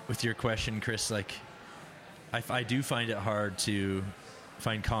with your question, Chris. Like, I do find it hard to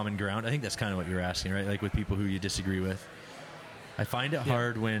find common ground. I think that's kind of what you're asking, right? Like, with people who you disagree with. I find it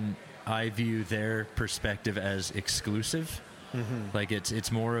hard when I view their perspective as exclusive. Like, it's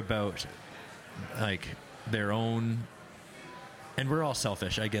more about like their own, and we're all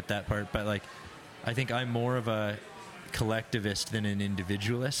selfish. I get that part, but like, I think I'm more of a collectivist than an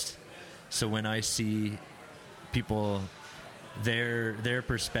individualist. So when I see people, their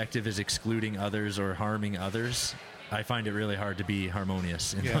perspective is excluding others or harming others, I find it really hard to be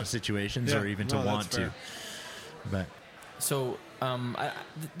harmonious in those situations, or even to No, want that's to. But So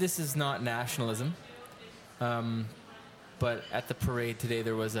this is not nationalism, but at the parade today,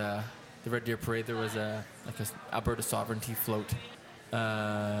 there was the Red Deer Parade. There was a Alberta sovereignty float,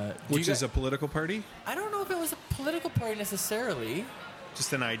 Which is a political party? I don't know if it was a political party necessarily.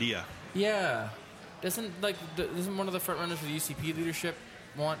 Just an idea. Yeah, doesn't one of the front runners for the UCP leadership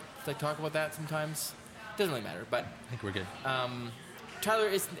want to like talk about that sometimes? Doesn't really matter, but I think we're good. Tyler,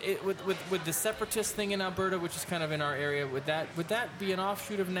 with the separatist thing in Alberta, which is kind of in our area, would that be an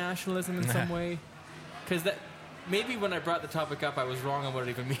offshoot of nationalism in some way? Because that maybe when I brought the topic up, I was wrong on what it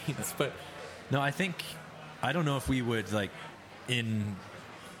even means. But No, I don't know if we would, like, in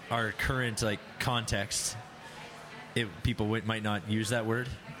our current like context, people might not use that word.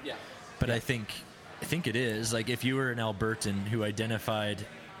 yeah, But I think it is, like, if you were an Albertan who identified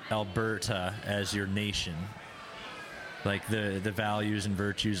Alberta as your nation, like the values and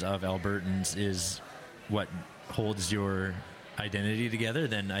virtues of Albertans is what holds your identity together,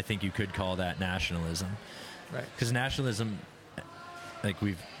 then I think you could call that nationalism. right. Because nationalism, like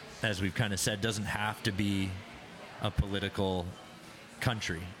as we've kind of said, doesn't have to be a political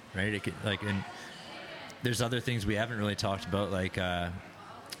country, right? It could, like, and there's other things we haven't really talked about, like,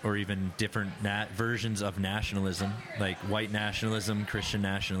 or even different versions of nationalism, like white nationalism, Christian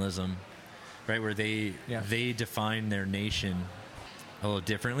nationalism, right? Where they define their nation a little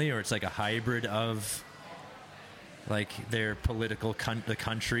differently, or it's like a hybrid of like their political the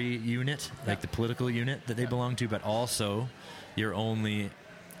country unit, like the political unit that they belong to, but also you're only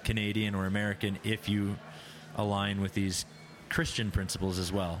Canadian or American if you align with these Christian principles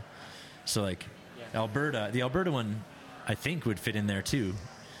as well. So like Alberta, the Alberta one, I think would fit in there too,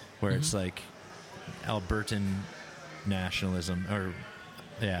 where it's like Albertan nationalism, or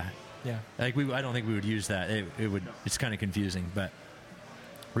Yeah. like I don't think we would use that. It would. It's kind of confusing, but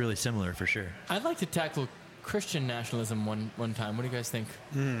really similar for sure. I'd like to tackle Christian nationalism one time. What do you guys think?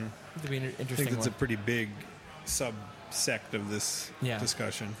 It'd be an I interesting think it's a one. pretty big subsect of this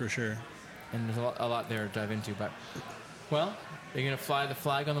discussion, for sure. And there's a lot there to dive into. But, well, are you going to fly the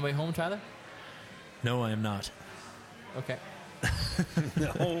flag on the way home, Tyler? No, I am not. Okay.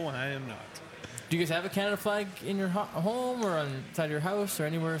 No, I am not. Do you guys have a Canada flag in your home or on inside your house or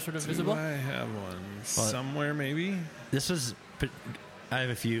anywhere sort of visible? Do I have one somewhere, maybe? I have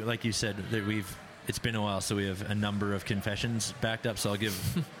a few, like you said, that it's been a while, so we have a number of confessions backed up, so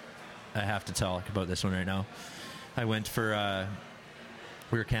I have to talk about this one right now. I went for,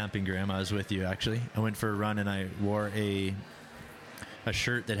 we were camping, Graham, I was with you, actually. I went for a run, and I wore a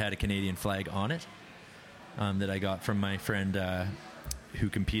shirt that had a Canadian flag on it, that I got from my friend who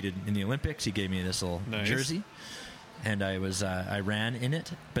competed in the Olympics. He gave me this little jersey, and I ran in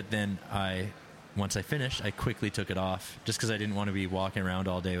it, but then once I finished, I quickly took it off just because I didn't want to be walking around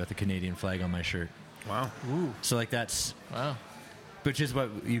all day with a Canadian flag on my shirt. Wow. Ooh. So like that's... Wow. Which is what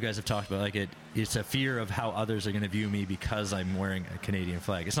you guys have talked about. Like it's a fear of how others are going to view me because I'm wearing a Canadian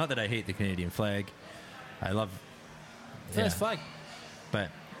flag. It's not that I hate the Canadian flag. I love... It's a nice flag. But,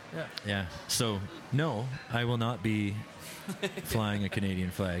 yeah. So, no, I will not be flying a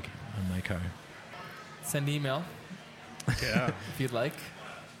Canadian flag on my car. Send email. Yeah. If you'd like.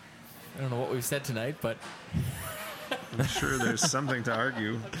 I don't know what we've said tonight, but I'm sure there's something to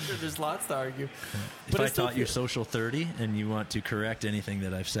argue. I'm sure there's lots to argue. If I taught you Social 30 and you want to correct anything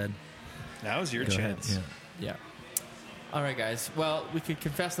that I've said, now's your chance. Yeah. All right, guys. Well, we could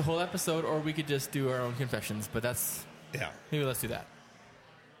confess the whole episode, or we could just do our own confessions, but that's... Yeah. Maybe let's do that.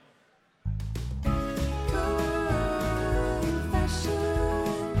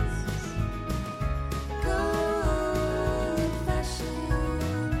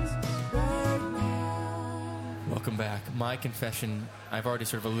 Welcome back. My confession, I've already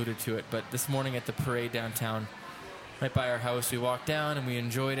sort of alluded to it, but this morning at the parade downtown, right by our house, we walked down and we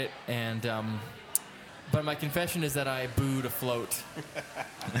enjoyed it. And but my confession is that I booed a float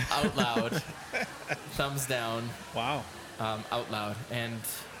out loud, thumbs down. Wow. Out loud. And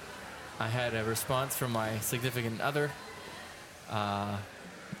I had a response from my significant other and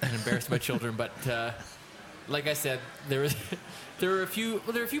embarrassed my children. But like I said, there were a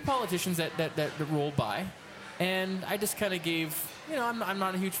few politicians that rolled by. And I just kind of gave, I'm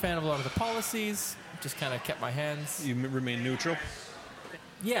not a huge fan of a lot of the policies. Just kind of kept my hands. You remain neutral?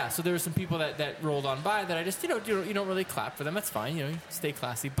 Yeah, so there were some people that rolled on by that I just, you don't really clap for them. That's fine, you stay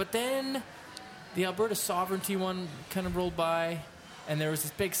classy. But then the Alberta sovereignty one kind of rolled by, and there was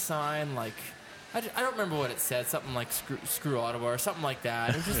this big sign, like, I don't remember what it said, something like screw Ottawa or something like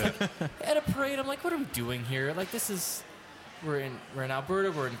that. It was just like, at a parade, I'm like, what are we doing here? Like, we're in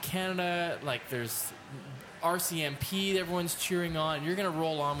Alberta, we're in Canada, like, there's RCMP that everyone's cheering on. You're going to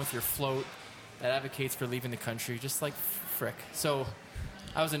roll on with your float that advocates for leaving the country. Just like, frick. So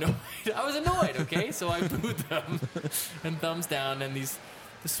I was annoyed. Okay? So I booed them and thumbs down. And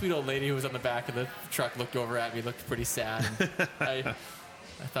the sweet old lady who was on the back of the truck looked over at me, looked pretty sad. And I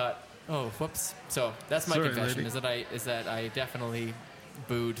thought, oh, whoops. So that's my confession, is that I definitely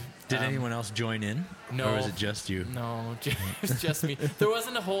booed. Did anyone else join in? No. Or was it just you? No, it was just me.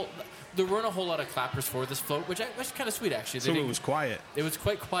 There weren't a whole lot of clappers for this float, which was kind of sweet, actually. So it was quiet. It was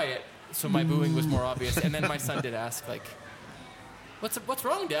quite quiet, so my booing was more obvious. And then my son did ask, like, what's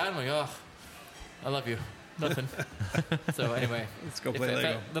wrong, Dad? I'm like, oh, I love you. Nothing. So anyway, let's go play if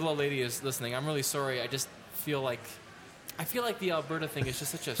Lego. that little lady is listening, I'm really sorry. I just feel like the Alberta thing is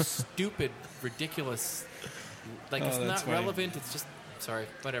just such a stupid, ridiculous, like, it's not relevant. It's just, sorry,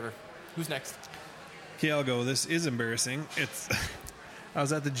 whatever. Who's next? Okay, I'll go. This is embarrassing. I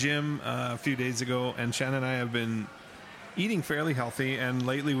was at the gym a few days ago, and Shannon and I have been eating fairly healthy, and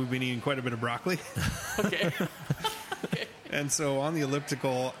lately we've been eating quite a bit of broccoli. Okay. And so on the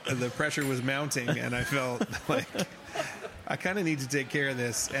elliptical, the pressure was mounting, and I felt like I kind of need to take care of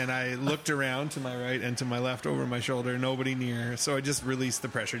this. And I looked around to my right and to my left over my shoulder, nobody near. So I just released the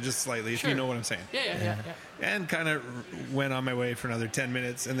pressure just slightly, if you know what I'm saying. Yeah. And kind of went on my way for another 10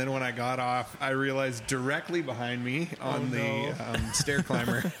 minutes. And then when I got off, I realized directly behind me on the stair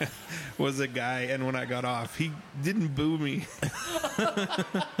climber was a guy. And when I got off, he didn't boo me,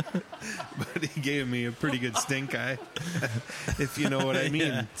 but he gave me a pretty good stink eye, if you know what I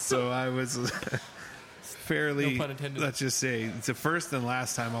mean. Yeah. So I was... fairly, no pun intended. Let's just say it's the first and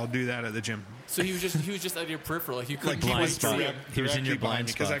last time I'll do that at the gym. So he was just out of your peripheral, like you couldn't blind spot. He was in your blind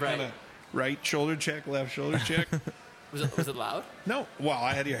spot because I kind of right shoulder check, left shoulder check. Was it loud? No. Well,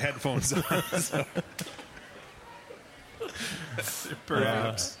 I had your headphones on. So.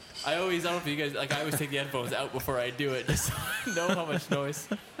 Perhaps. I don't know if you guys I always take the headphones out before I do it, just so I know how much noise.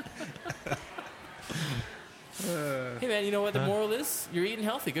 Hey man, you know what the moral is? You're eating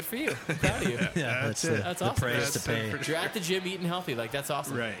healthy. Good for you. I'm proud of you. Yeah, that's it. That's the awesome. Price to pay. You're at the gym eating healthy. Like, that's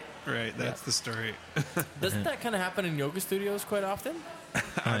awesome. Right. That's the story. Doesn't that kind of happen in yoga studios quite often?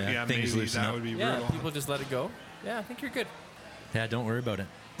 Yeah, Things maybe loosen that up. would be Yeah, brutal. people just let it go. Yeah, I think you're good. Yeah, don't worry about it.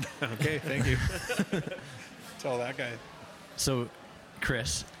 Okay, thank you. Tell that guy. So,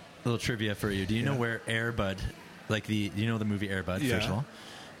 Chris, a little trivia for you. Do you know where Air Bud, you know the movie Air Bud, Yeah. first of all?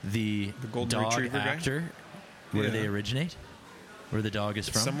 The golden dog retriever guy? actor, where Yeah. they originate? Where the dog is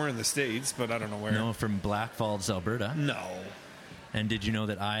from? Somewhere in the States, but I don't know where. No, from Black Falls, Alberta. No. And did you know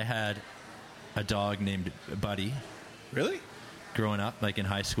that I had a dog named Buddy Really? growing up, like in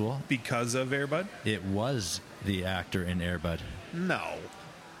high school? Because of Air Bud? It was the actor in Air Bud. No.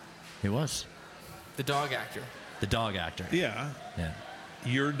 It was. The dog actor. The dog actor. Yeah. Yeah.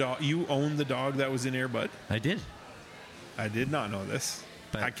 Your dog. You own the dog that was in Air Bud? I did. I did not know this.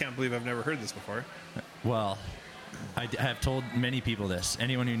 But- I can't believe I've never heard this before. Well, I have told many people this.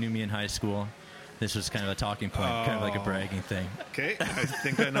 Anyone who knew me in high school, this was kind of a talking point, kind of like a bragging thing. Okay, I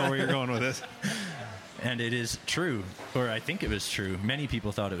think I know where you're going with this. And it is true, or I think it was true. Many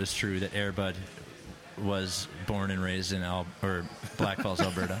people thought it was true that Air Bud was born and raised in Black Falls,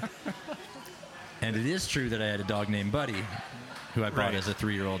 Alberta. And it is true that I had a dog named Buddy, who I bought Right. as a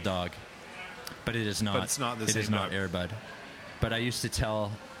 3-year-old dog. But it is not. But it's not the It same is not dog. Air Bud. But I used to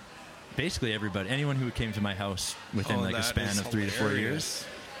tell basically everybody, anyone who came to my house within Oh, like a that span is of 3 to 4 hilarious. years.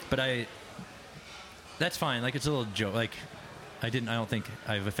 But that's fine. Like, it's a little joke. Like, I don't think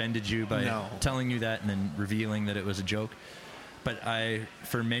I've offended you by No. telling you that and then revealing that it was a joke. But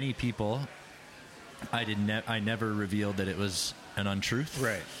for many people, I never revealed that it was an untruth.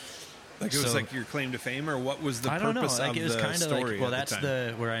 Right. Like it was So- like your claim to fame, or what was the I don't know. purpose Like, of it was the kind of story? like, well, at the that's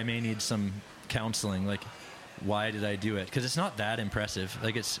time? where I may need some counseling. Like, why did I do it? Because it's not that impressive.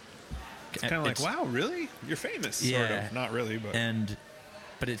 Like, it's kind of like, wow, really? You're famous. Sort Yeah. of. Not really, but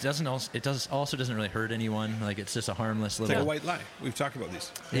but it doesn't also doesn't really hurt anyone. Like, it's just a harmless it's little like a white lie. We've talked about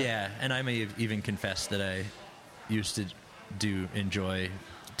these. Yeah, and I may have even confessed that I used to enjoy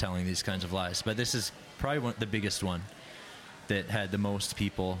telling these kinds of lies. But this is probably the biggest one that had the most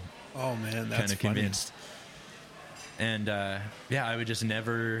people Oh man, that's kind of funny. convinced. And I would just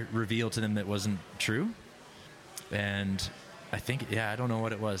never reveal to them that wasn't true. And I think, I don't know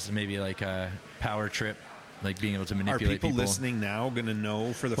what it was. Maybe like a power trip, like being able to Are manipulate people listening now going to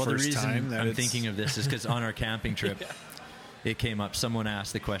know for the Well, first the reason time that I'm it's... thinking of this is because on our camping trip, it came up. Someone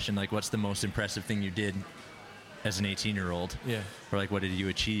asked the question, like, what's the most impressive thing you did as an 18-year-old? Yeah. Or, like, what did you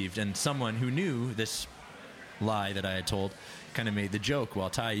achieve? And someone who knew this lie that I had told kind of made the joke, well,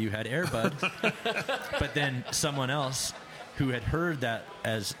 Ty, you had Air Bud. But then someone else who had heard that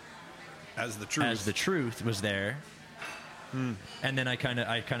as the truth. the truth was there. And then I kind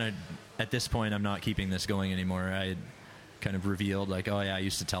of, at this point, I'm not keeping this going anymore. I had kind of revealed, like, oh yeah, I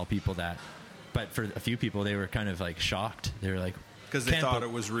used to tell people that. But for a few people, they were kind of like shocked. They were like, Because they "Can't thought bel-"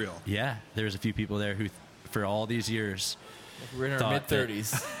 it was real. Yeah, there's a few people there who, for all these years, We're in our Thought mid that- 30s.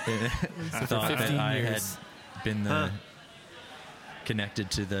 thought that 15 I years. had been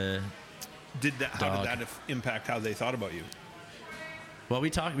connected to the. How Dog. did that impact how they thought about you? Well, we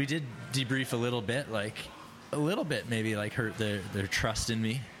did debrief a little bit, maybe like hurt their trust in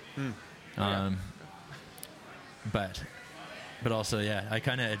me. But also, yeah, I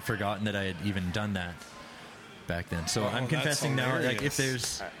kind of had forgotten that I had even done that back then. So Oh, I'm that's confessing now, like, hilarious. if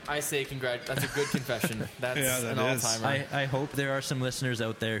there's, I say congrats. That's a good confession. That's Yeah, that an is. all-timer. I hope there are some listeners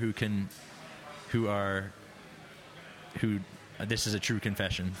out there who this is a true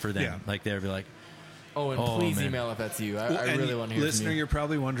confession for them. Yeah. Like, they'll be like, Oh, and Oh, please man. email if that's you. I And really want to hear listener, from you. you're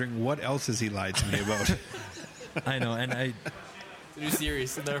probably wondering, what else has he lied to me about? I know, and It's a new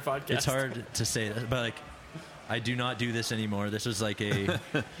series in their podcast. it's hard to say that, but like, I do not do this anymore. This was like a,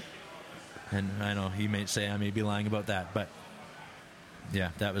 and I know he may say I may be lying about that, but yeah,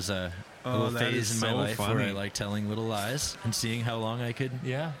 that was a little that phase is in my so life where funny. I like telling little lies and seeing how long I could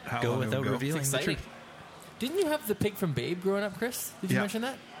Yeah. How go long it would without go. revealing It's the exciting. truth. Didn't you have the pig from Babe growing up, Chris? Did you Yeah. mention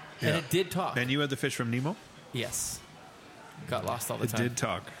that? Yeah. And it did talk. And you had the fish from Nemo? Yes. Got lost all the It time. did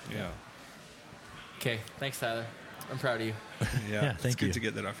talk. Yeah. Okay. Thanks, Tyler. I'm proud of you. Yeah. thank it's good you. to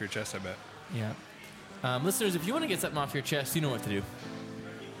get that off your chest, I bet. Yeah. Listeners, if you want to get something off your chest, you know what to do.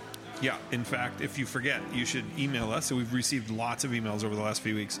 Yeah. In fact, if you forget, you should email us. So we've received lots of emails over the last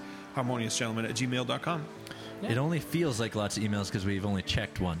few weeks. harmoniousgentlemen@gmail.com. It only feels like lots of emails because we've only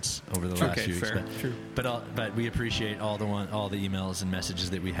checked once over the last Okay, few weeks. fair. True. But we appreciate all the emails and messages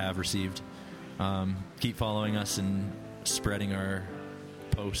that we have received. Keep following us and spreading our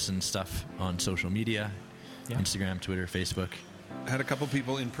posts and stuff on social media, Yeah. Instagram, Twitter, Facebook. I had a couple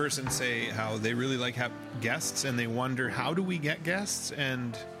people in person say how they really like have guests, and they wonder, how do we get guests,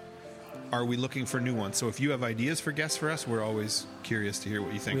 and are we looking for new ones? So if you have ideas for guests for us, we're always curious to hear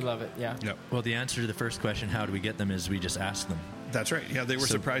what you think. We love it. Yeah. Yep. Well, the answer to the first question, how do we get them, is we just ask them. That's right. Yeah, they were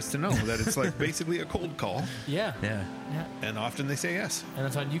So- surprised to know that it's like basically a cold call, Yeah. Yeah. Yeah. and often they say yes. And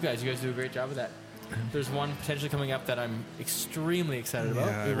that's on you guys. You guys do a great job of that. There's one potentially coming up that I'm extremely excited about.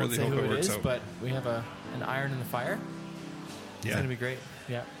 Yeah, I We won't really say hope who it it works is, out. but we have an iron in the fire. It's Yeah. going to be great.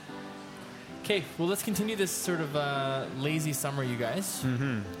 Yeah. Okay, well, let's continue this sort of lazy summer, you guys.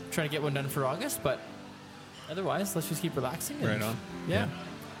 Mm-hmm. Trying to get one done for August, but otherwise, let's just keep relaxing. And, Right on. Yeah. Yeah.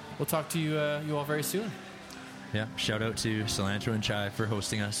 We'll talk to you all very soon. Yeah. Shout out to Cilantro and Chai for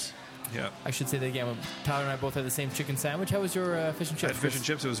hosting us. Yeah. I should say that again. Tyler and I both had the same chicken sandwich. How was your fish and chips? At Fish and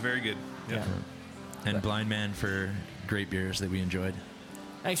Chips, it was very good. Yeah. And Blind Man for great beers that we enjoyed.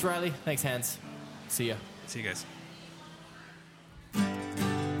 Thanks, Riley. Thanks, Hans. See ya. See you guys.